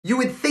You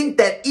would think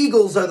that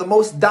eagles are the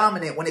most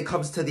dominant when it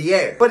comes to the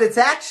air, but it's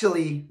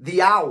actually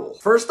the owl.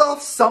 First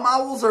off, some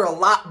owls are a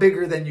lot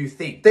bigger than you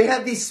think. They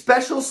have these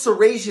special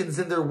serrations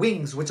in their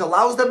wings, which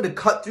allows them to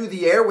cut through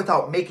the air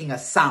without making a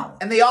sound.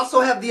 And they also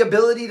have the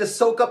ability to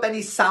soak up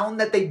any sound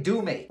that they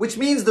do make, which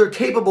means they're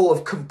capable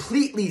of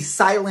completely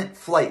silent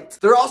flight.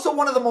 They're also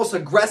one of the most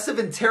aggressive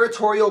and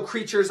territorial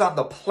creatures on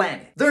the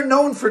planet. They're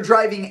known for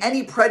driving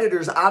any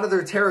predators out of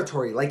their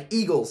territory, like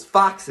eagles,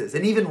 foxes,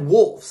 and even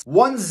wolves.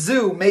 One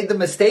zoo made the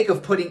mistake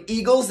of putting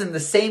eagles in the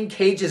same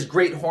cage as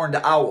great horned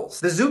owls.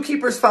 The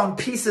zookeepers found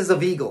pieces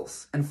of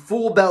eagles and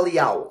full belly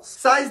owls.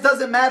 Size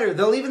doesn't matter.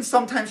 They'll even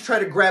sometimes try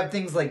to grab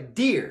things like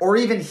deer or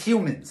even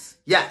humans.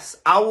 Yes,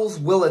 owls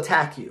will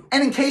attack you.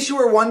 And in case you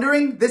were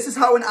wondering, this is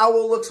how an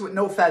owl looks with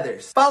no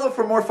feathers. Follow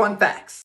for more fun facts.